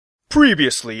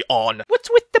Previously on What's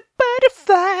with the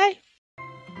butterfly?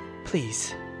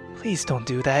 Please don't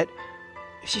do that.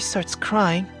 If she starts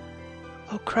crying,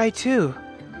 I'll cry too.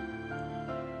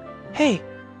 Hey,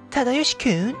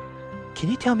 Tadayoshi-kun, can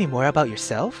you tell me more about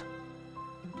yourself?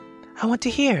 I want to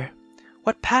hear.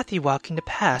 What path you walk in the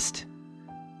past?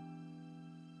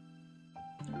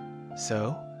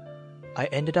 So, I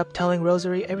ended up telling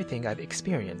Rosary everything I've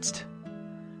experienced.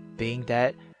 Being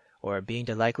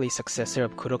the likely successor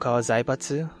of Kurokawa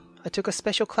Zaibatsu, I took a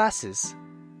special classes.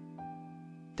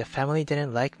 The family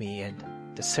didn't like me and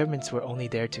the servants were only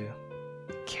there to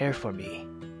care for me.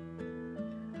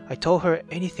 I told her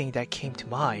anything that came to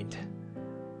mind.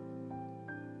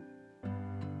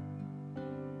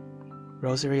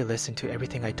 Rosary listened to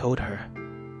everything I told her.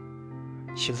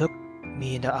 She looked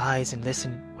me in the eyes and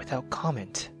listened without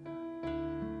comment.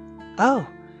 Oh,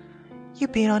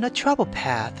 you've been on a troubled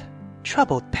path,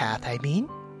 I mean.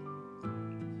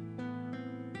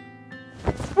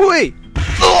 Wait!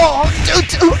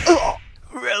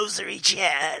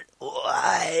 Rosary-chan,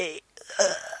 why?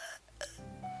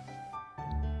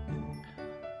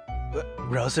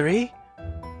 Rosary?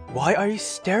 Why are you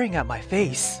staring at my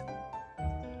face?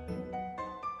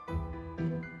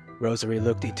 Rosary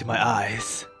looked into my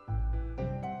eyes.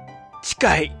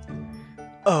 Chikai!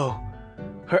 Oh,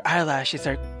 her eyelashes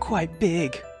are quite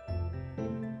big.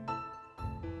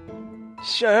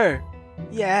 Sure,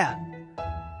 yeah.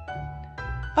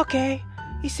 Okay,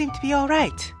 you seem to be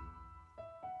alright.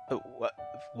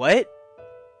 What?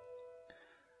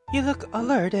 You look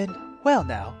alert and well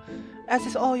now, as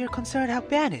if all your concerns have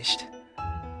vanished.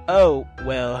 Oh,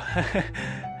 well,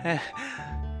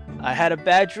 I had a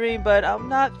bad dream, but I'm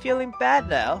not feeling bad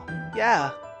now.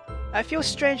 Yeah, I feel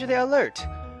strangely alert,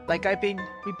 like I've been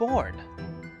reborn.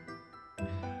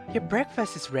 Your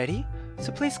breakfast is ready,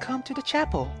 so please come to the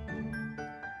chapel.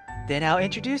 Then I'll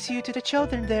introduce you to the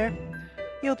children there.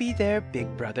 You'll be their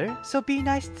big brother, so be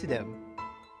nice to them.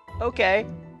 Okay.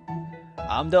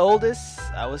 I'm the oldest.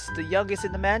 I was the youngest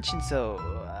in the mansion, so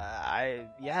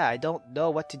I don't know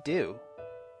what to do.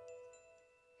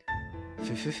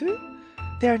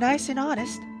 They're nice and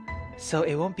honest, so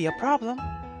it won't be a problem.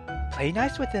 Play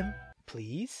nice with them,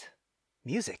 please.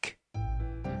 Music.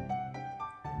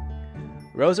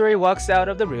 Rosary walks out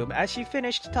of the room as she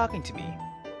finished talking to me.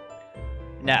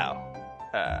 Now,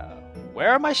 where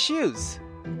are my shoes?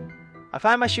 I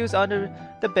find my shoes under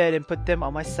the bed and put them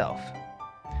on myself.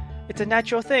 It's a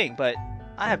natural thing, but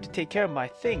I have to take care of my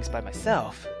things by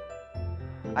myself.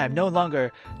 I am no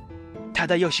longer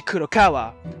Tadayoshi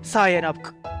Kurokawa, scion of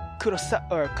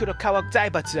Kurokawa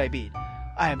Zaibatsu, I mean.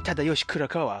 I am Tadayoshi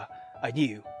Kurokawa, a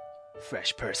new,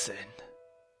 fresh person.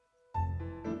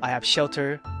 I have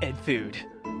shelter and food.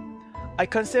 I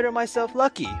consider myself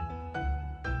lucky.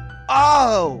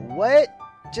 Oh, what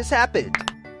just happened?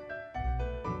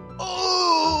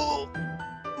 Oh,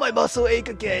 my muscle ache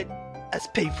again, as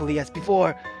painfully as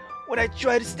before when I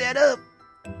try to stand up.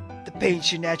 The pain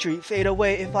should naturally fade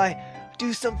away if I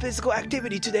do some physical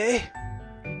activity today.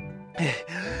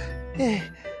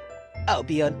 I'll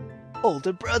be an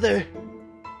older brother.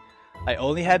 I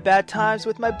only had bad times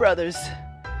with my brothers.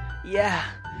 Yeah,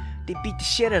 they beat the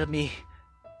shit out of me.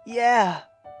 Yeah.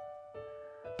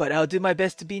 But I'll do my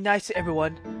best to be nice to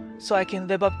everyone, so I can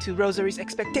live up to Rosary's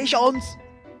expectations.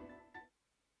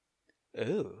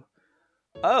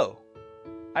 Oh,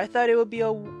 I thought it would be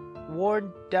a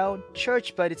worn down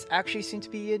church, but it actually seems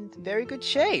to be in very good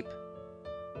shape.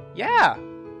 Yeah.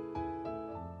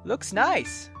 Looks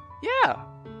nice. Yeah.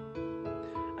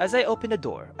 As I open the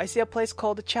door, I see a place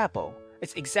called the chapel.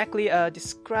 It's exactly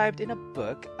described in a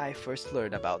book I first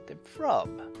learned about them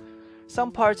from.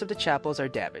 Some parts of the chapels are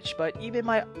damaged, but even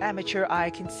my amateur eye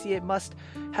can see it must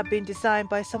have been designed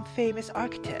by some famous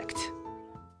architect.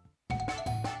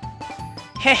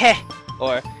 Heh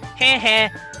or heh,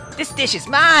 this dish is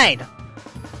mine!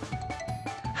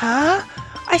 Huh?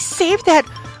 I saved that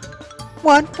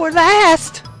one for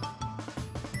last!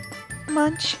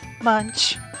 Munch,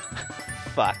 munch.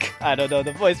 Fuck, I don't know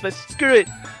the voice, but screw it!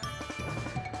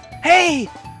 Hey!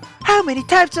 How many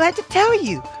times do I have to tell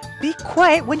you? Be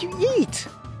quiet when you eat!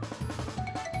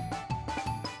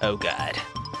 Oh god.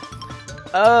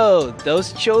 Oh,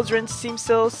 those children seem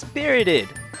so spirited.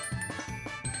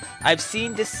 I've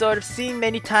seen this sort of scene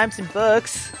many times in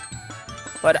books,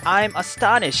 but I'm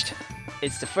astonished.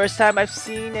 It's the first time I've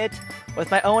seen it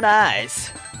with my own eyes.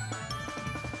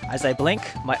 As I blink,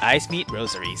 my eyes meet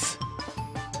Rosary's.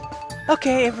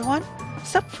 Okay, everyone,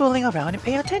 stop fooling around and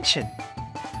pay attention.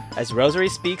 As Rosary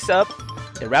speaks up,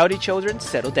 the rowdy children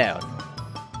settle down.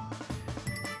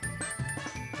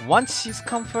 Once she's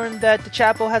confirmed that the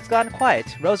chapel has gone quiet,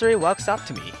 Rosary walks up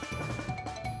to me.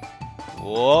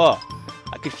 Whoa!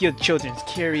 I could feel the children's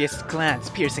curious glance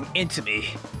piercing into me.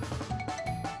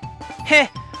 Heh!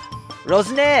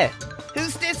 Rosane!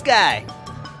 Who's this guy?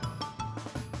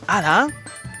 Anang?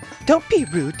 Don't be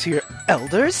rude to your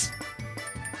elders!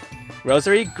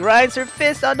 Rosary grinds her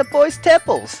fist on the boy's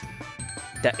temples,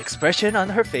 that expression on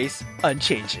her face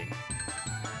unchanging.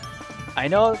 I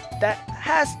know that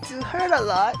has to hurt a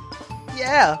lot.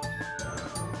 Yeah.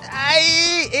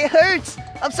 Aye, it hurts!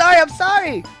 I'm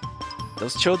sorry!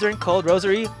 Those children called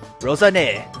Rosary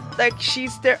Rosane, like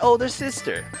she's their older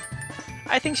sister.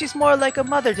 I think she's more like a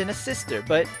mother than a sister,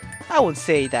 but I won't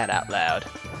say that out loud.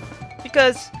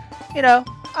 Because, I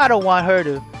don't want her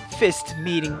to fist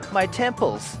meeting my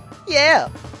temples. Yeah.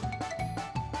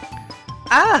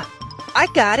 Ah, I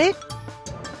got it.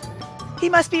 He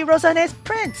must be Rosane's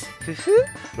prince.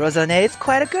 Rosane is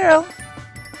quite a girl.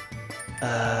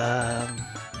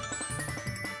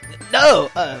 No,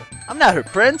 I'm not her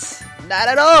prince. Not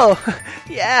at all.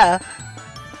 Yeah.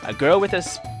 A girl with a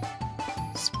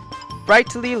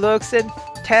sprightly looks and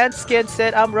tan skin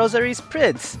said I'm Rosary's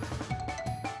prince.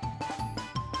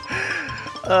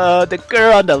 The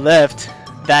girl on the left.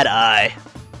 That eye.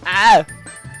 Ah.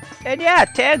 And yeah,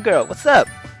 tan girl, what's up?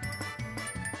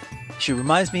 She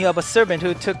reminds me of a servant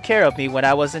who took care of me when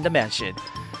I was in the mansion.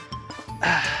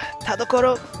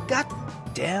 Tadokoro,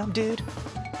 goddamn, dude.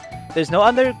 There's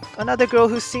another girl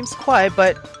who seems quiet,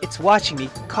 but it's watching me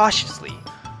cautiously.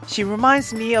 She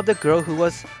reminds me of the girl who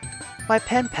was my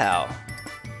pen pal.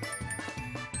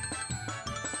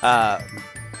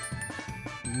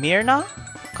 Mirna?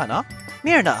 Kana?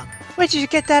 Mirna, where did you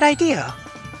get that idea?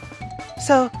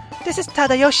 So, this is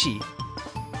Tadayoshi.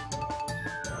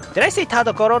 Did I say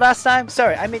Tadokoro last time?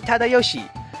 Sorry, I meant Tadayoshi.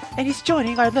 And he's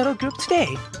joining our little group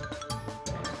today.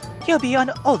 He'll be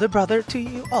an older brother to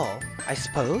you all, I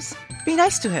suppose. Be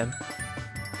nice to him.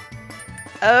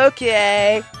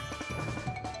 Okay.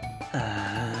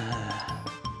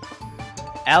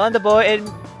 Alan the boy and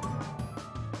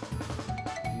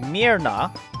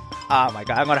Mirna. Oh my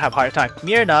god, I'm gonna have a hard time.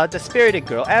 Mirna, the spirited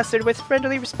girl, answered with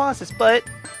friendly responses, but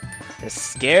the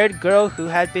scared girl who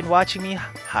had been watching me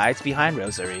hides behind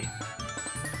Rosary.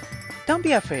 Don't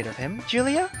be afraid of him,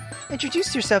 Julia.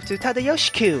 Introduce yourself to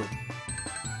Tadayoshi-kun.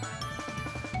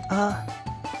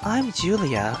 I'm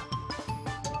Julia.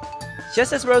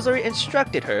 Just as Rosary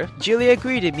instructed her, Julia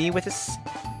greeted me with a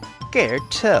scared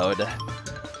tone.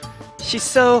 She's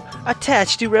so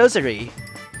attached to Rosary.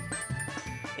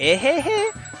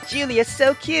 Hey, Julia's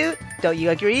so cute. Don't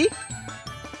you agree?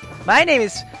 My name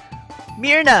is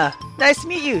Mirna. Nice to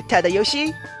meet you,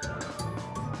 Tadayoshi.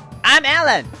 I'm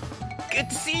Alan. Good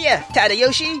to see you,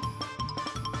 Tadayoshi.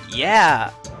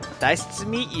 Yeah, nice to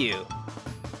meet you.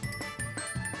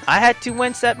 I had to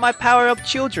wince at my power-up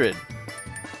children.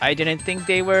 I didn't think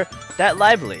they were that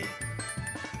lively.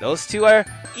 Those two are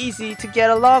easy to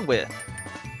get along with.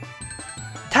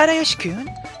 Tadayoshi-kun,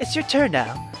 it's your turn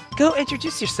now. Go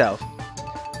introduce yourself.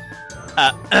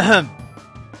 I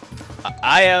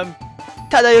am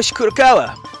Tadayoshi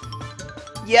Kurokawa.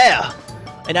 Yeah,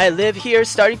 and I live here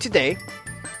starting today.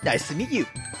 Nice to meet you,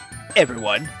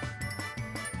 everyone.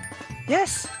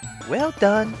 Yes, well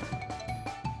done.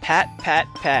 Pat, pat,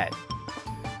 pat.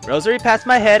 Rosary pats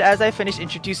my head as I finish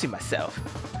introducing myself.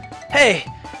 Hey,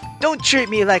 don't treat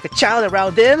me like a child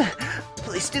around them.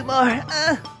 Please do more.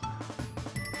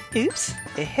 Oops.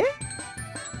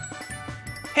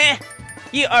 Heh,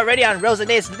 you already on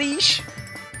Rosane's leash.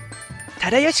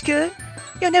 Tadayoshi-kun,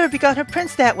 you'll never become her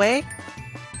prince that way.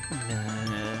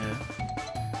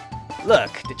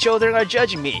 Look, the children are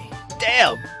judging me.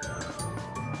 Damn.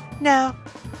 Now,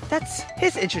 that's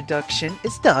his introduction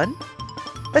is done.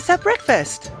 Let's have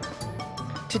breakfast.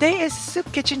 Today is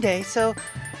soup kitchen day, so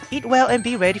eat well and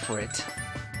be ready for it.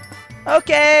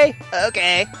 Okay.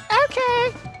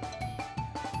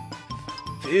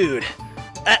 Food.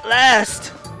 At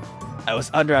last. I was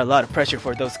under a lot of pressure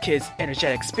for those kids'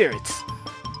 energetic spirits.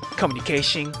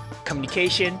 Communicating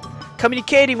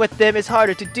with them is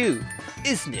harder to do,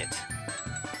 isn't it?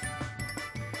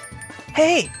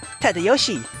 Hey,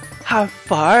 Tadayoshi, how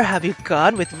far have you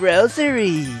gone with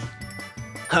Rosary?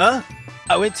 Huh?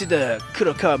 I went to the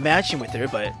Kurokawa mansion with her,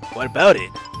 but what about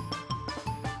it?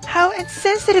 How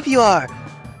insensitive you are!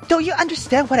 Don't you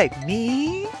understand what I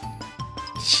mean?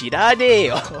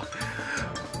 Shiraneyo.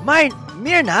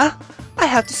 Mirna, I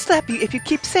have to slap you if you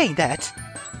keep saying that.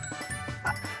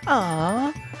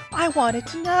 I wanted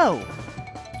to know.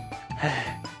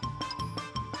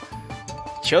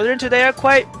 Children today are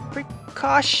quite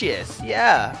precautious,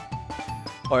 yeah.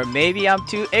 Or maybe I'm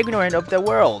too ignorant of the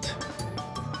world.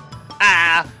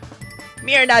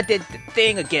 Mirna did the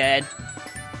thing again.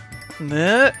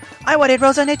 I wanted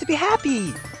Rosane to be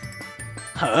happy.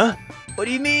 Huh? What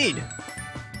do you mean?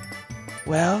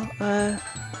 Well,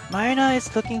 Marina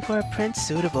is looking for a prince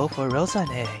suitable for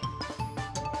Rosane.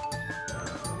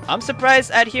 I'm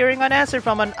surprised at hearing an answer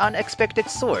from an unexpected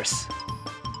source.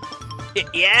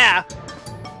 Yeah!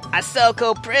 A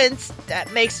so-called prince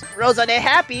that makes Rosane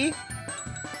happy!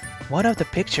 One of the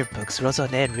picture books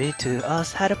Rosane read to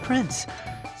us had a prince.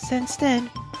 Since then,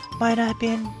 Marina had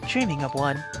been dreaming of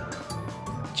one.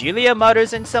 Julia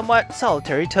mutters in somewhat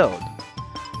solitary tone.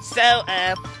 So,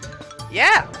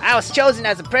 yeah, I was chosen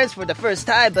as a prince for the first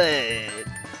time, but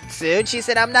soon she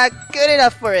said I'm not good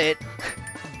enough for it.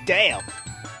 Damn.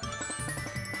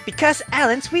 Because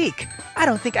Alan's weak. I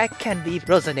don't think I can leave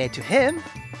Rosane to him.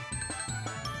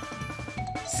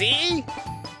 See?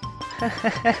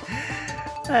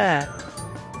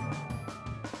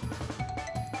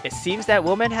 It seems that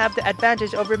women have the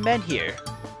advantage over men here.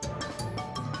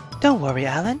 Don't worry,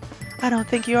 Alan. I don't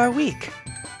think you are weak.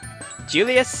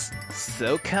 Julia's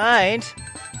so kind.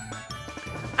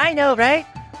 I know, right?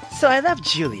 So I love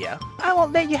Julia. I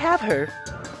won't let you have her.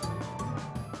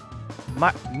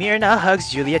 Myrna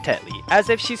hugs Julia tightly, as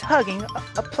if she's hugging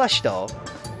a plush doll.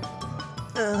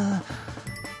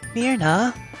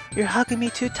 Myrna, you're hugging me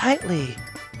too tightly.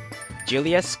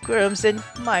 Julia squirms in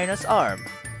Myrna's arm.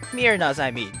 Myrna's,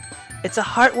 I mean. It's a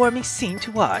heartwarming scene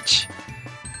to watch.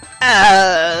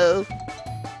 Oh!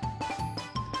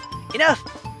 Enough!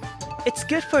 It's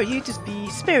good for you to be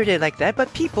spirited like that,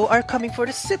 but people are coming for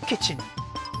the soup kitchen.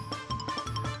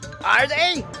 Are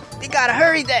they? They gotta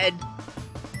hurry then!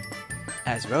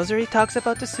 As Rosary talks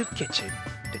about the soup kitchen,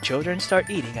 the children start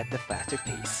eating at the faster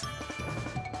pace.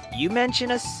 You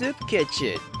mention a soup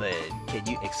kitchen, but can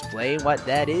you explain what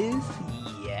that is?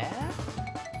 Yeah?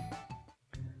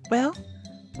 Well,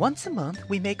 once a month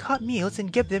we make hot meals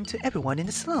and give them to everyone in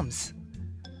the slums.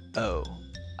 Oh,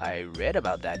 I read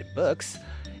about that in books.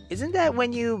 Isn't that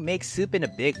when you make soup in a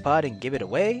big pot and give it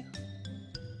away?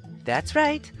 That's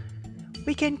right.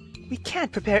 We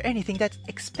can't prepare anything that's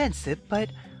expensive, but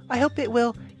I hope it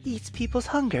will ease people's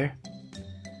hunger.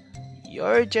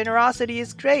 Your generosity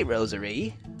is great,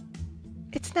 Rosary.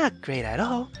 It's not great at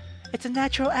all. It's a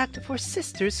natural act for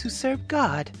sisters who serve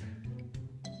God.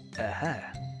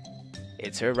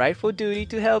 It's her rightful duty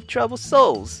to help troubled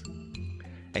souls.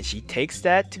 And she takes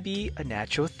that to be a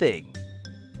natural thing.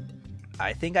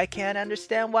 I think I can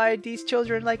understand why these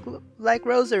children like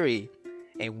Rosary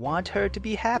and want her to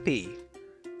be happy.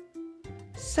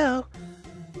 So,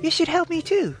 you should help me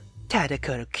too,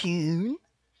 Tadayoshi-kun.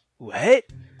 What?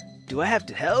 Do I have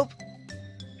to help?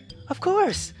 Of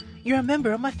course. You're a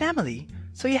member of my family,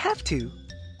 so you have to.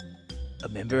 A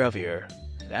member of your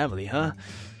family, huh?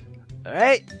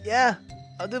 Alright, yeah.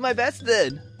 I'll do my best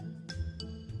then.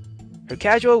 Her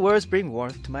casual words bring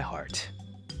warmth to my heart.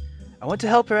 I want to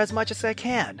help her as much as I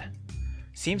can.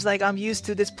 Seems like I'm used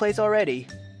to this place already.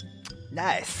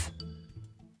 Nice.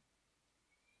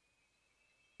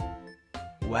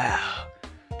 Wow,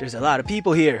 there's a lot of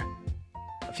people here.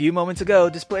 A few moments ago,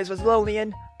 this place was lonely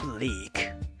and bleak.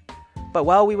 But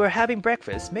while we were having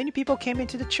breakfast, many people came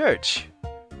into the church.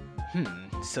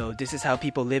 So this is how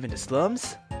people live in the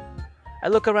slums? I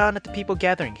look around at the people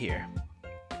gathering here.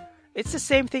 It's the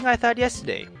same thing I thought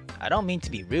yesterday. I don't mean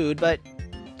to be rude, but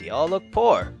they all look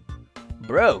poor.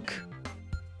 Broke.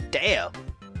 Damn.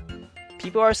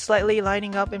 People are slightly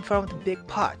lining up in front of the big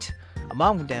pot.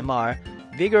 Among them are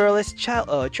vigorous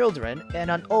children and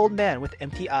an old man with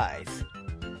empty eyes.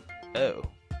 Oh.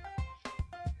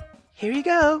 Here you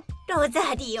go. ロ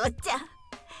ザリオちゃん、い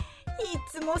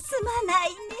つもすまない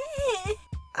ね。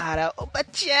Ara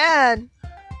Opa-chan!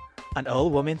 An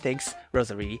old woman thanks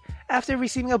Rosary after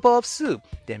receiving a bowl of soup,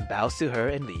 then bows to her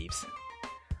and leaves.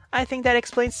 I think that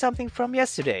explains something from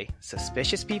yesterday.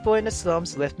 Suspicious people in the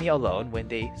slums left me alone when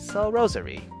they saw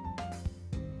Rosary.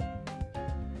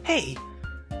 Hey,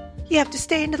 you have to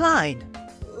stay in the line.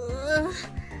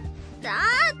 だ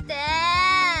って。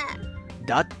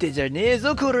だってじゃねえ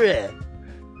ぞこれ.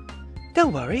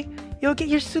 Don't worry, you'll get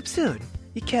your soup soon.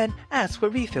 You can ask for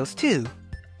refills too.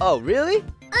 Oh, really?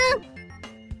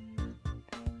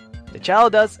 The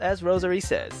child does as Rosary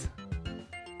says.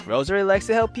 Rosary likes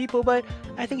to help people, but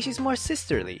I think she's more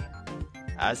sisterly.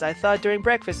 As I thought during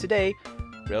breakfast today,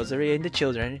 Rosary and the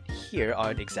children here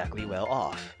aren't exactly well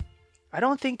off. I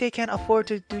don't think they can afford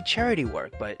to do charity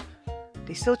work, but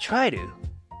they still try to.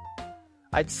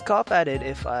 I'd scoff at it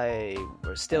if I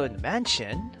were still in the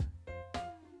mansion.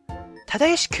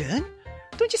 Tadayoshi-kun,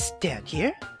 don't just stand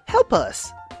here. Help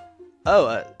us.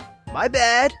 Oh, my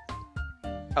bad.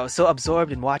 I was so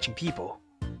absorbed in watching people.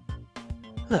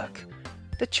 Look,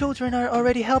 the children are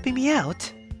already helping me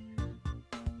out.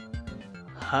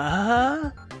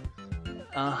 Uh-huh.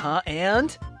 Uh-huh,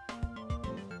 and?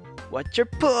 What's your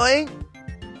point?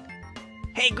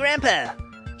 Hey, Grandpa,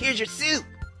 here's your soup.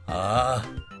 あ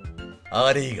あ、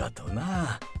ありがと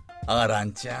な、アラ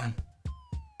ンちゃん。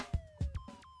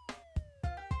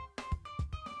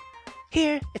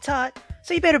 Here, it's hot,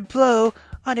 so you better blow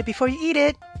on it before you eat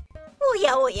it. お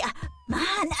やおや、マー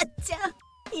ナちゃん、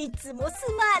いつもす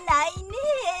まないね。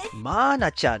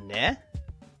 Mana-chan ne?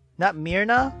 Not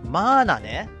Mirna? Mana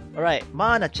ne? Alright,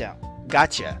 Mana-chan.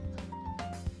 Gotcha.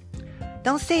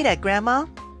 Don't say that, Grandma.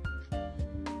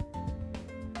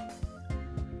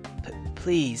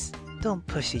 Please, don't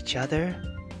push each other.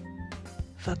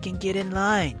 Fucking get in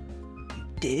line, you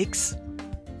dicks.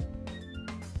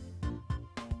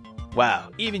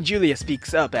 Wow, even Julia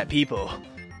speaks up at people.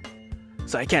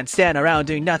 So I can't stand around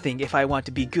doing nothing if I want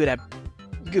to be good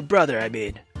brother, I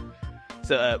mean.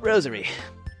 So, Rosary.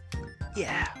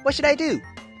 Yeah, what should I do?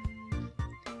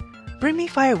 Bring me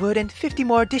firewood and 50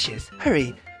 more dishes.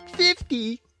 Hurry.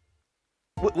 50?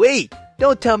 Wait,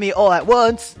 don't tell me all at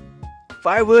once.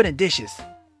 Firewood and dishes.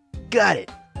 Got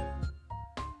it.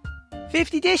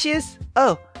 50 dishes?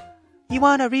 Oh, you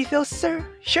want a refill, sir?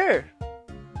 Sure.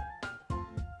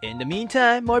 In the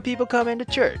meantime, more people come into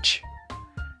church.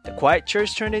 The quiet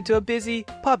church turned into a busy,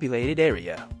 populated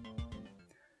area.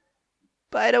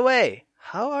 By the way,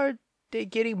 how are they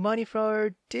getting money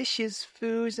for dishes,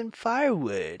 foods, and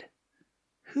firewood?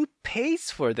 Who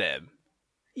pays for them?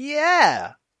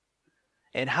 Yeah!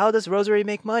 And how does Rosary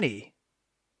make money?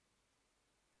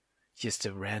 Just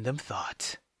a random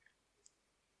thought.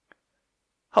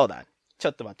 Hold on. ちょ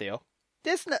っと待ってよ.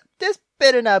 This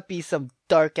better not be some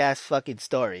dark-ass fucking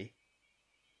story.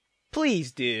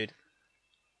 Please, dude.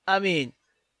 I mean,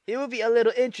 it would be a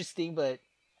little interesting, but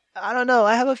I don't know.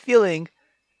 I have a feeling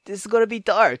this is gonna be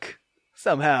dark.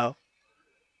 Somehow.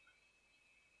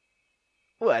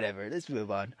 Whatever, let's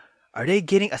move on. Are they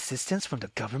getting assistance from the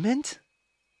government?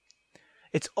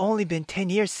 It's only been 10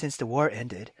 years since the war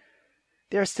ended.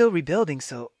 They are still rebuilding,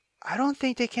 so I don't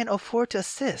think they can afford to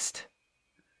assist.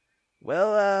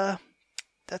 Well,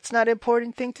 that's not an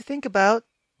important thing to think about.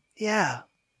 Yeah.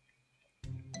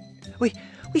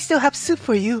 We still have soup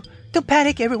for you. Don't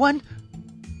panic, everyone.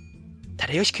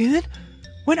 Tadayoshi-kun,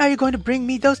 when are you going to bring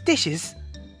me those dishes?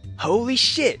 Holy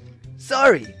shit.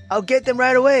 Sorry, I'll get them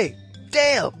right away.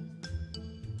 Damn.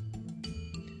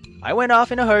 I went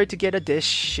off in a hurry to get the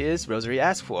dishes Rosary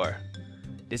asked for.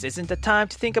 This isn't the time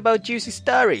to think about juicy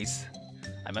stories.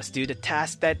 I must do the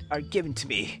tasks that are given to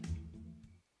me.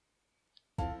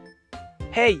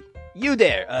 Hey, you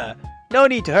there. No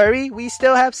need to hurry. We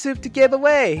still have soup to give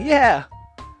away. Yeah.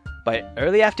 By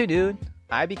early afternoon,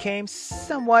 I became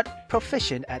somewhat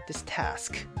proficient at this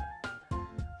task.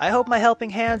 I hope my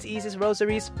helping hands eases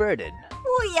Rosary's burden.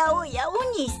 おやおや、お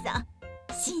兄さん、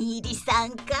新入りさ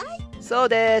んかい? So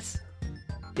desu.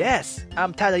 Yes,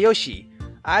 I'm Tadayoshi.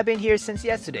 I've been here since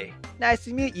yesterday. Nice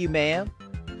to meet you, ma'am.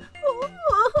 お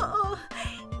お、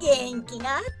元気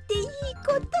があっていい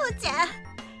ことじゃ。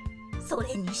そ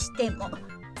れにしても、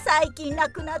最近亡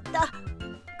くなった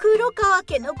黒川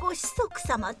家のご子息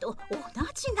様と同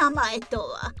じ名前と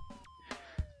は。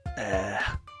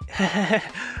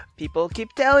People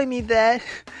keep telling me that.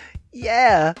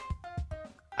 Yeah.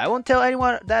 I won't tell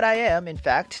anyone that I am, in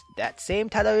fact, that same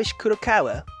Tadayoshi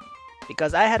Kurokawa,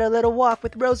 because I had a little walk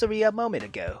with Rosary a moment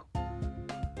ago.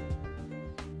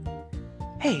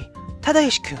 Hey,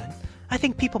 Tadayoshi-kun, I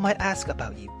think people might ask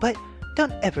about you, but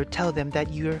don't ever tell them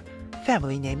that your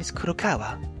family name is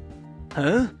Kurokawa.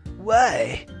 Huh?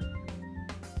 Why?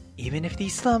 Even if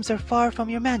these slums are far from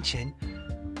your mansion,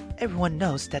 everyone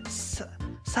knows that the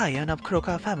scion of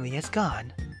Kurokawa family has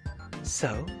gone.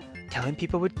 So, telling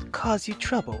people would cause you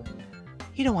trouble.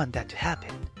 You don't want that to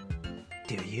happen,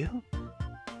 do you?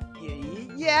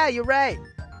 Yeah, you're right.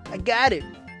 I got it.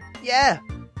 Yeah,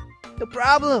 no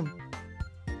problem.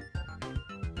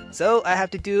 So I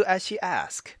have to do as she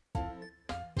asked.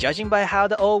 Judging by how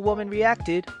the old woman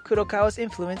reacted, Kurokawa's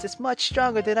influence is much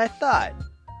stronger than I thought.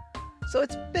 So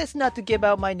it's best not to give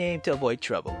out my name to avoid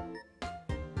trouble.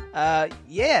 Here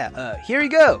we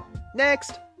go.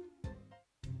 Next.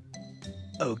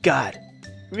 Oh god.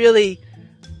 Really?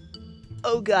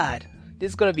 Oh god.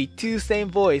 This is gonna be two same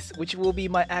voice, which will be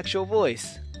my actual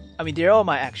voice. I mean, they're all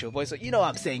my actual voice, so you know what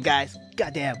I'm saying, guys.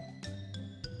 Goddamn.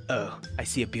 Oh, I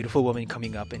see a beautiful woman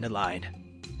coming up in the line.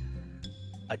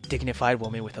 A dignified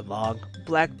woman with a long,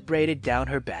 black braided down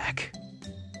her back.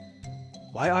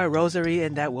 Why are Rosary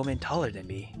and that woman taller than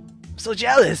me? I'm so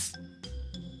jealous!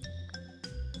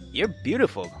 You're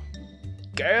beautiful.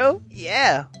 Girl?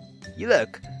 Yeah. You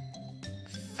look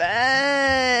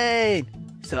fine.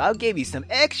 So I'll give you some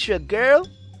extra, girl.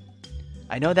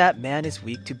 I know that man is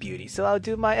weak to beauty, so I'll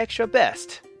do my extra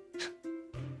best.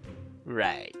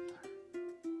 Right.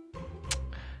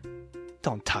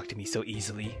 Don't talk to me so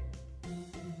easily.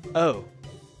 Oh.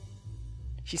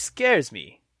 She scares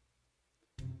me.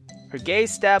 Her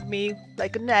gaze stabbed me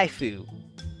like a knife. Lin?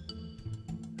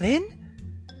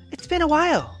 It's been a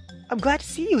while. I'm glad to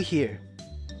see you here.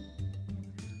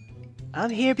 I'm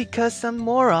here because some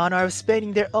moron are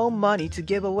spending their own money to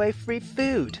give away free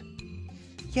food.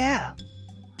 Yeah.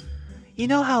 You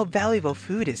know how valuable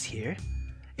food is here,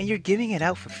 and you're giving it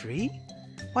out for free?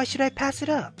 Why should I pass it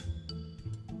up?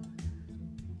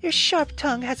 Your sharp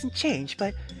tongue hasn't changed,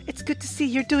 but it's good to see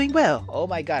you're doing well. Oh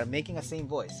my god, I'm making a same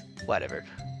voice. Whatever.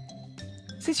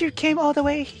 Since you came all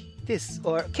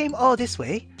this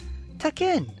way, tuck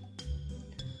in.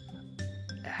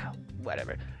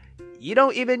 Whatever. You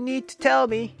don't even need to tell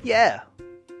me. Yeah.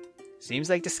 Seems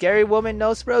like the scary woman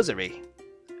knows Rosary.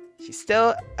 She's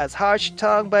still as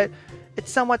harsh-tongued, but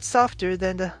it's somewhat softer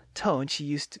than the tone she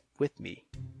used with me.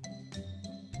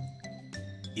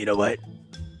 You know what?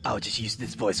 I'll just use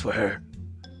this voice for her.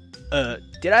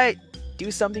 Did I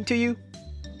do something to you?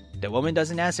 The woman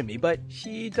doesn't answer me, but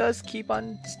she does keep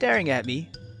on staring at me.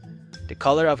 The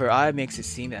color of her eye makes it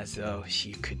seem as though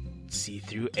she could see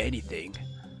through anything.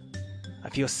 I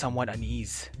feel somewhat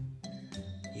uneasy.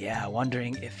 Yeah,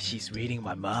 wondering if she's reading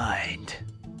my mind.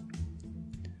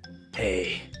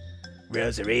 Hey,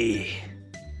 Rosary.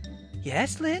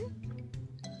 Yes, Lin?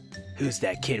 Who's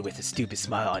that kid with a stupid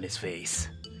smile on his face?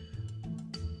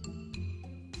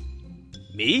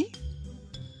 Me?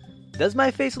 Does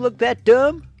my face look that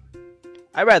dumb?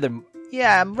 I'm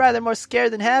rather more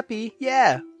scared than happy,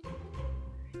 yeah.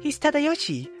 He's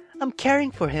Tadayoshi. I'm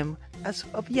caring for him as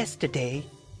of yesterday.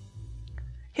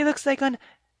 He looks like an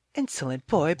insolent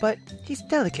boy, but he's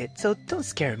delicate, so don't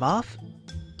scare him off.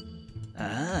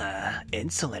 Ah,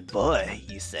 insolent boy,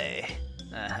 you say.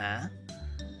 Uh-huh.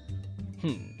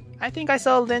 I think I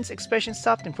saw Lin's expression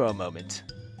soften for a moment.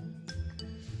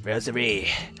 Rosary,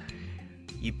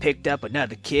 you picked up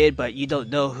another kid, but you don't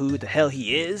know who the hell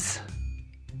he is?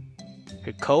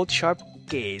 Her cold, sharp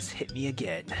gaze hit me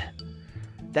again.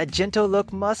 That gentle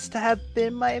look must have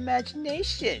been my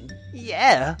imagination.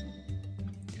 Yeah.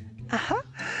 Uh-huh.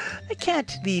 I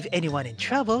can't leave anyone in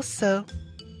trouble, so...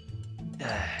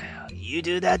 You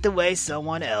do that the way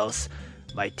someone else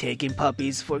might taking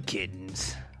puppies for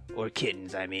kittens. Or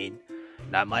kittens, I mean.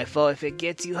 Not my fault if it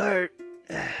gets you hurt.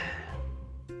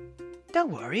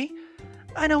 Don't worry.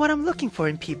 I know what I'm looking for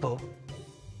in people.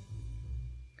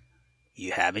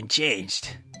 You haven't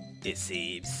changed, it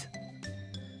seems.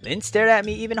 Lin stared at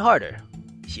me even harder.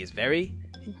 She is very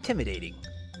intimidating.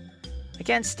 I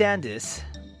can't stand this.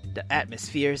 The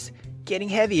atmosphere's getting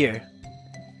heavier.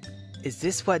 Is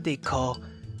this what they call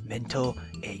mental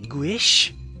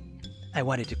anguish? I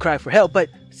wanted to cry for help, but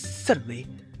suddenly,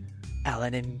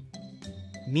 Alan and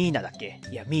Mina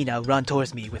run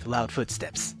towards me with loud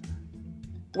footsteps.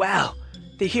 Wow,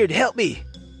 they're here to help me.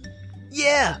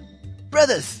 Yeah,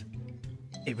 brothers.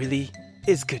 It really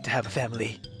is good to have a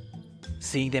family.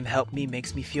 Seeing them help me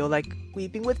makes me feel like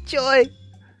weeping with joy.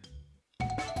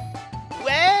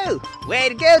 Whoa! Way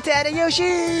to go,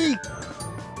 Tadayoshi!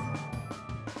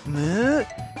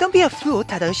 Don't be a fool,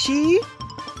 Tadayoshi.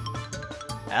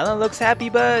 Alan looks happy,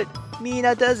 but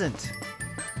Mina doesn't.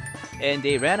 And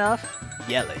they ran off,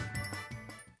 yelling.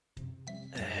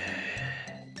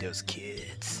 Those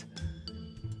kids.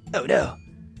 Oh no,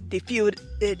 they fueled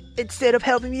it instead of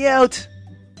helping me out.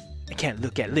 I can't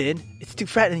look at Lin, it's too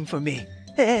frightening for me.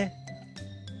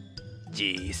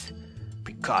 Jeez,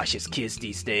 precautious kids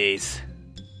these days.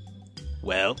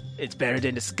 Well, it's better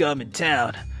than the scum in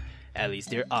town. At least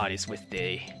they're honest with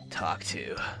they talk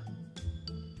to.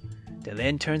 The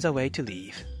Lin turns away to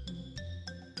leave.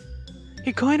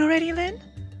 You're going already, Lin?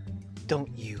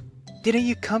 Didn't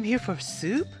you come here for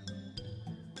soup?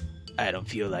 I don't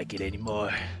feel like it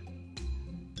anymore.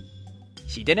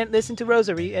 She didn't listen to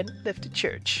Rosary and left the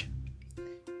church.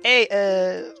 Hey,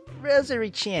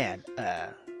 Rosary-chan,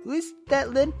 who's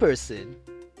that Lin person?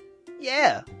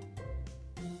 Yeah.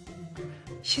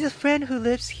 She's a friend who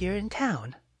lives here in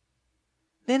town.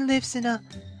 Lin lives in a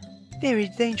very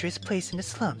dangerous place in the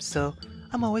slums, so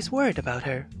I'm always worried about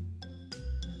her.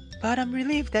 But I'm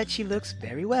relieved that she looks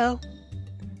very well.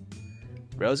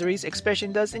 Rosary's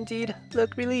expression does indeed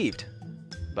look relieved.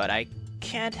 But I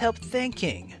can't help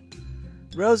thinking.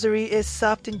 Rosary is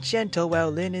soft and gentle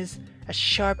while Lin is as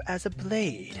sharp as a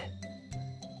blade.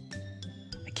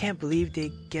 I can't believe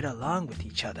they get along with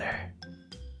each other.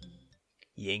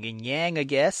 Yin and yang, I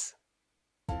guess.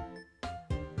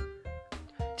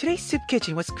 Today's soup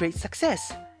kitchen was a great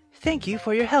success. Thank you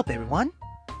for your help, everyone.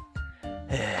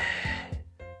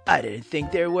 I didn't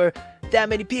think there were that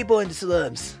many people in the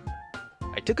slums.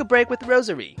 I took a break with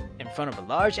Rosary in front of a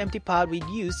large empty pod we'd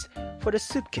used for the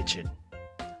soup kitchen.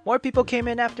 More people came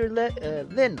in after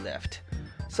Lynn left,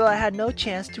 so I had no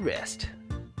chance to rest.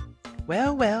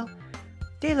 Well,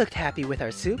 they looked happy with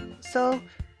our soup, so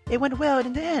it went well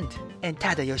in the end. And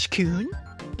Tadayoshi-kun,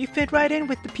 you fit right in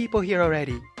with the people here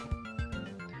already.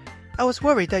 I was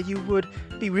worried that you would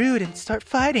be rude and start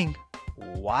fighting.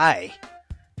 Why?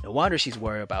 No wonder she's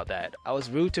worried about that. I was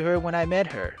rude to her when I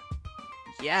met her.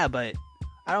 Yeah, but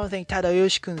I don't think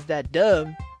Tadayoshi-kun's that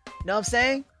dumb. Know what I'm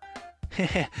saying?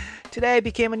 Today I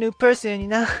became a new person, you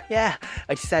know? Yeah,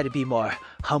 I decided to be more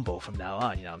humble from now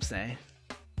on, you know what I'm saying?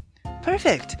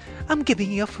 Perfect! I'm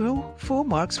giving you full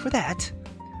marks for that.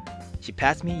 She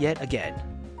passed me yet again.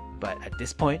 But at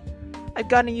this point, I've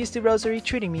gotten used to Rosary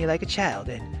treating me like a child,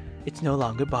 and it no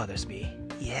longer bothers me.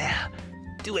 Yeah,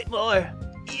 do it more!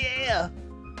 Yeah!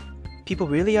 People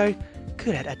really are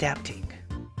good at adapting.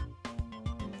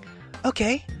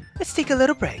 Okay, let's take a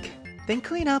little break, then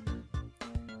clean up.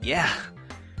 Yeah.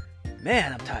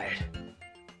 Man, I'm tired.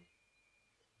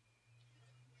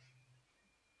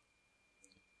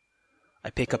 I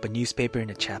pick up a newspaper in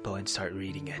the chapel and start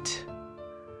reading it.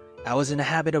 I was in the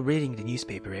habit of reading the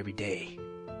newspaper every day.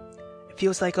 It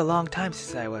feels like a long time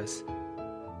since I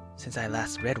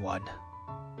last read one.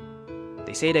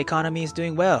 They say the economy is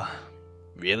doing well.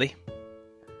 Really?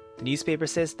 The newspaper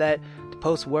says that the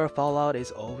post-war fallout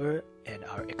is over and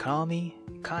our economy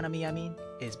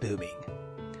is booming.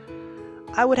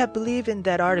 I would have believed in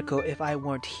that article if I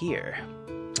weren't here.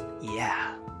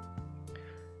 Yeah.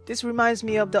 This reminds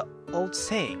me of the old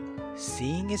saying,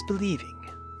 seeing is believing.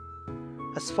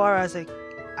 As far as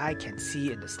I can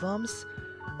see in the slums,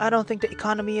 I don't think the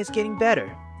economy is getting better.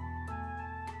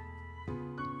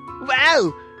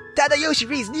 Wow! Tadayoshi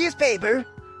reads newspaper!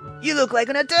 You look like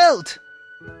an adult!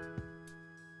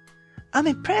 I'm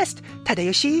impressed,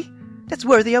 Tadayoshi! That's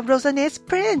worthy of Rosane's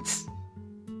prince!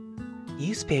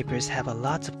 Newspapers have a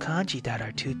lots of kanji that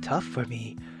are too tough for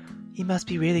me. You must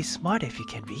be really smart if you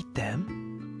can read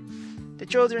them. The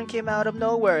children came out of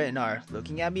nowhere and are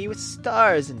looking at me with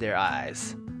stars in their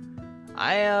eyes.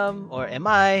 Am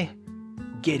I,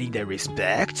 getting their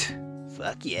respect?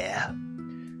 Fuck yeah.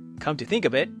 Come to think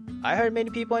of it, I heard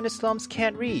many people in the slums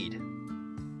can't read.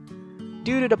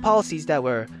 Due to the policies that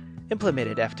were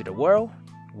implemented after the war,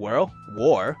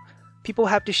 people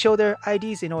have to show their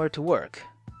IDs in order to work,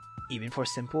 even for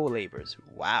simple labors.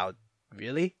 Wow,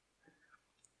 really?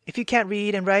 If you can't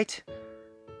read and write,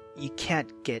 you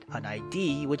can't get an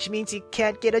ID, which means you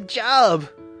can't get a job.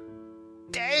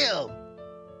 Damn!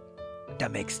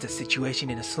 That makes the situation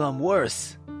in the slum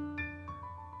worse.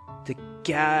 The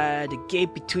gap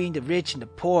between the rich and the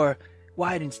poor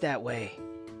widens that way.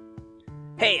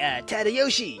 Hey,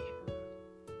 Tadayoshi!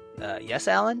 Yes,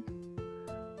 Alan?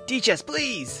 Teach us,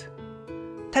 please!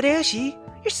 Tadayoshi,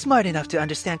 you're smart enough to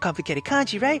understand complicated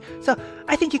kanji, right? So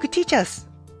I think you could teach us.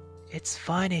 It's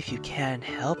fine if you can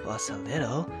help us a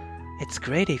little. It's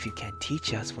great if you can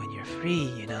teach us when you're free,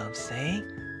 you know what I'm saying?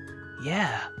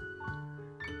 Yeah.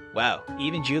 Wow,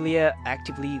 even Julia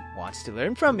actively wants to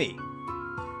learn from me.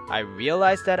 I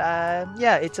realized that,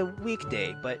 it's a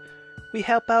weekday, but we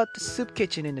help out the soup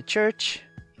kitchen in the church.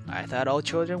 I thought all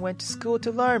children went to school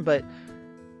to learn, but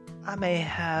I may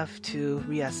have to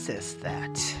reassess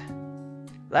that.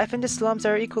 Life in the slums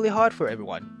are equally hard for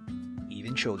everyone,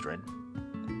 even children.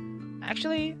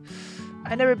 Actually,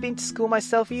 I never been to school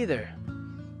myself either.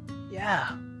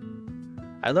 Yeah.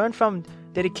 I learned from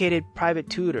dedicated private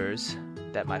tutors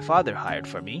that my father hired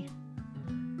for me.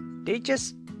 They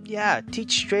just,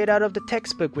 teach straight out of the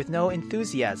textbook with no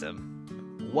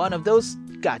enthusiasm. One of those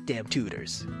goddamn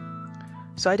tutors.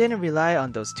 So I didn't rely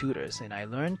on those tutors, and I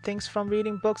learned things from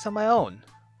reading books on my own.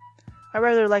 I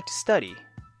rather like to study.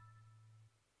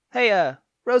 Hey,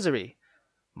 Rosary,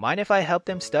 mind if I help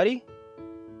them study?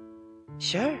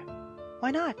 Sure,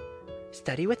 why not?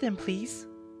 Study with them, please.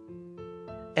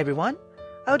 Everyone,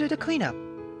 I'll do the cleanup,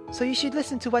 so you should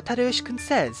listen to what Tadayoshi-kun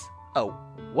says. Oh,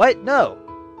 what? No,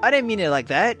 I didn't mean it like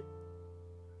that.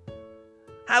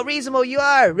 How reasonable you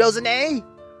are, Rosane!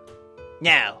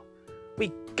 Now,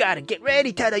 we gotta get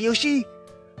ready, Tadayoshi!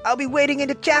 I'll be waiting in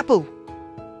the chapel!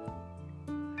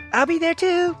 I'll be there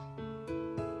too!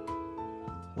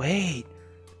 Wait,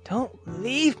 don't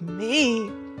leave me!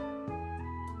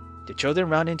 The children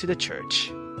run into the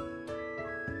church.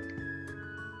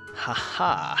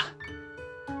 Haha.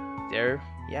 They're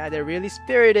really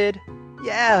spirited.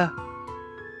 Yeah.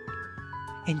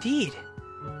 Indeed.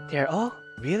 They're all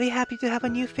really happy to have a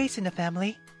new face in the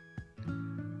family.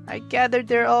 I gathered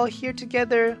they're all here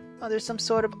together under some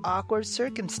sort of awkward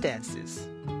circumstances.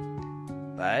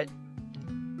 But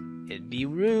it'd be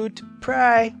rude to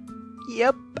pry.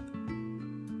 Yep.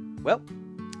 Well,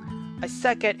 I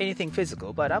suck at anything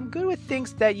physical, but I'm good with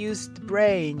things that use the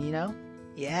brain, you know?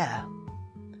 Yeah.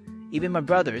 Even my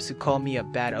brothers, who call me a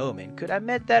bad omen, could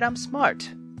admit that I'm smart.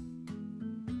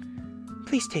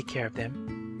 Please take care of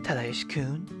them,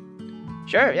 Tadayoshi-kun.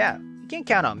 Sure, yeah. You can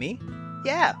count on me.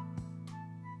 Yeah.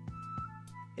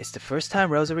 It's the first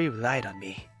time Rosary relied on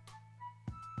me.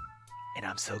 And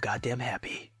I'm so goddamn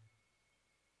happy.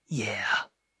 Yeah.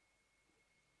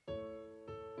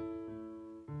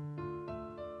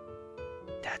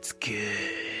 That's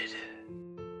good.